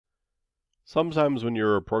Sometimes when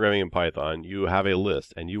you're programming in Python, you have a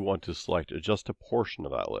list and you want to select just a portion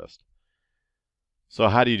of that list. So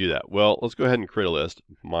how do you do that? Well, let's go ahead and create a list.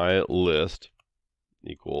 My list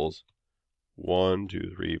equals 1,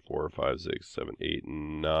 2, 3, 4, 5, 6, 7, 8,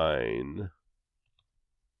 9.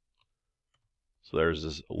 So there's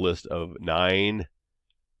this list of 9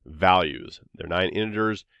 values. They're 9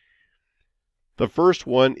 integers. The first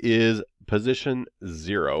one is position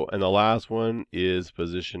 0, and the last one is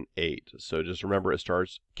position 8. So just remember, it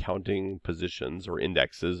starts counting positions or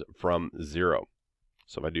indexes from 0.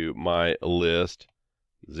 So if I do my list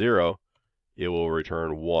 0, it will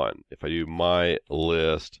return 1. If I do my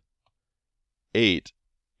list 8,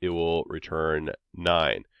 it will return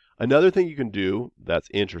 9. Another thing you can do that's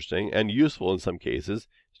interesting and useful in some cases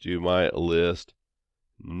is do my list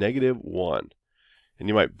 -1. And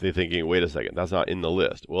you might be thinking, wait a second, that's not in the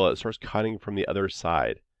list. Well, it starts cutting from the other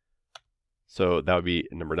side. So that would be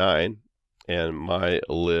number 9. And my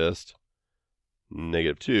list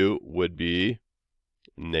 -2 would be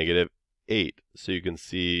 -8. So you can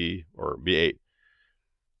see, or be 8.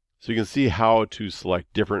 So you can see how to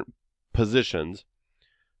select different positions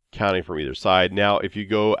counting from either side. Now, if you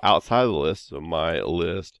go outside of the list, so my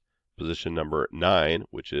list position number 9,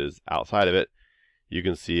 which is outside of it, you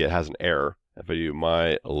can see it has an error. If I do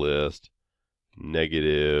my list let's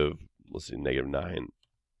see, -9,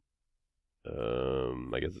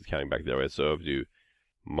 I guess it's counting back the other way. So if I do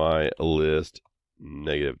my list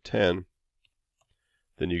 -10,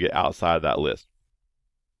 then you get outside of that list.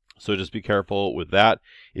 So just be careful with that.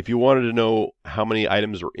 If you wanted to know how many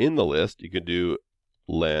items are in the list, you could do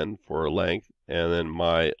len for length and then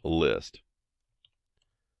my list.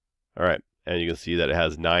 All right, and you can see that it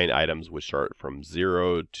has 9 items which start from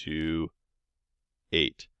 0 to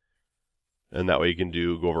 8. And that way you can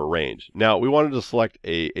go over range. Now we wanted to select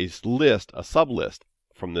a list, a sublist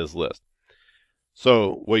from this list.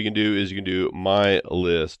 So what you can do is you can do my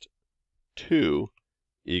list 2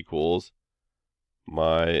 equals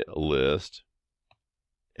my list,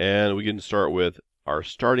 and we can start with our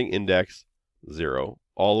starting index 0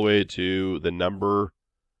 all the way to the number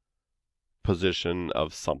position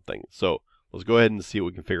of something. So let's go ahead and see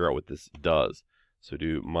what we can figure out what this does. So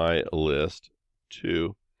do my list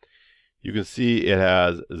 2. You can see it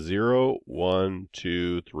has 0, 1,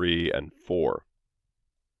 2, 3, and 4.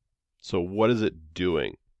 So what is it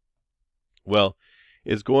doing? Well,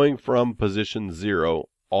 it's going from position 0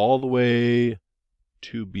 all the way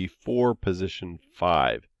to before position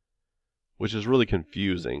 5, which is really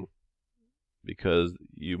confusing because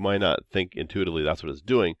you might not think intuitively that's what it's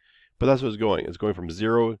doing, but that's what it's going. It's going from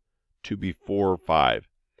 0 to before 5.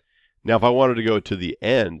 Now, if I wanted to go to the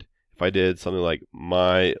end, if I did something like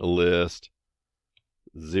my list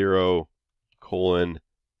 0,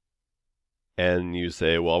 and you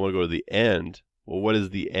say, well, I want to go to the end. Well, what is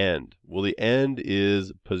the end? Well, the end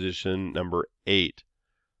is position number 8.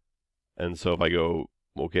 And so if I go,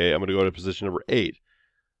 okay, I'm going to go to position number 8,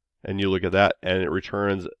 and you look at that, and it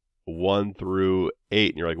returns 1 through 8,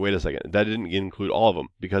 and you're like, wait a second, that didn't include all of them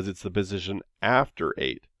because it's the position after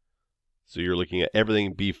 8. So you're looking at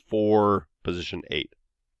everything before position 8.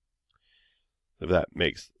 If that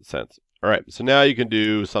makes sense. All right, so now you can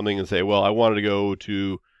do something and say, well, I wanted to go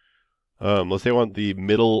to, let's say I want the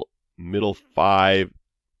middle 5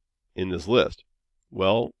 in this list.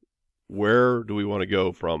 Well, where do we want to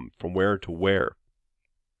go from where to where?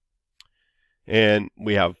 And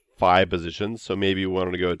we have 5 positions, so maybe we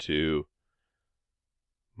wanted to go to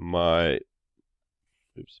my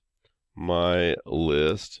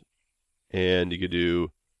list, and you could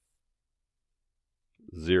do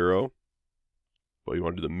 0, but you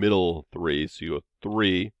want to do the middle 3, so you go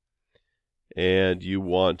 3, and you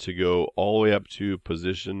want to go all the way up to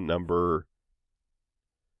position number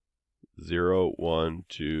 0, 1,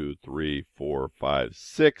 2, 3, 4, 5,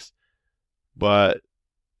 6, but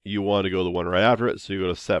you want to go the one right after it, so you go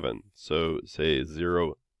to 7. So say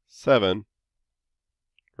 0, 7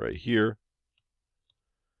 right here,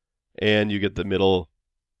 and you get the middle.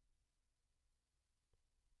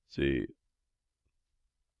 See,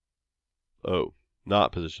 oh,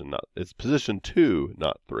 not position, it's position 2,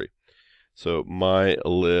 not 3. So my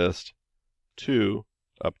list 2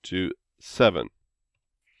 up to 7.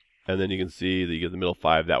 And then you can see that you get the middle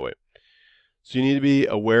 5 that way. So you need to be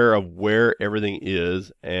aware of where everything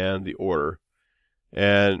is and the order,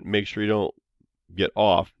 and make sure you don't get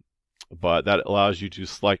off. But that allows you to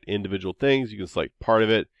select individual things. You can select part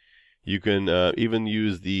of it. You can even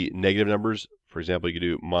use the negative numbers. For example, you can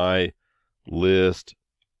do my list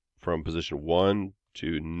from position 1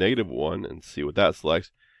 to -1 and see what that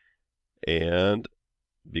selects. And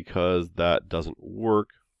because that doesn't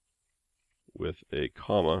work, with a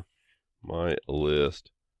comma, my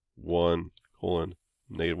list 1 colon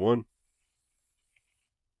negative 1,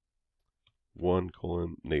 1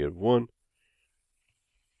 colon negative 1.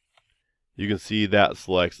 You can see that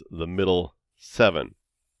selects the middle 7,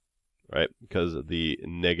 right? Because the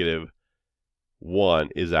negative 1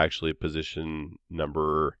 is actually position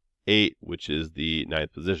number 8, which is the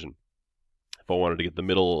 9th position. If I wanted to get the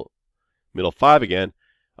middle 5 again,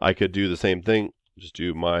 I could do the same thing. Just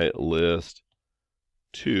do my list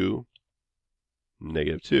 2,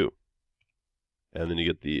 negative 2. And then you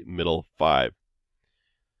get the middle 5.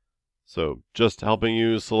 So just helping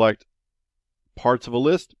you select parts of a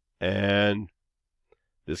list, and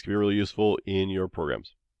this can be really useful in your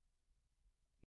programs.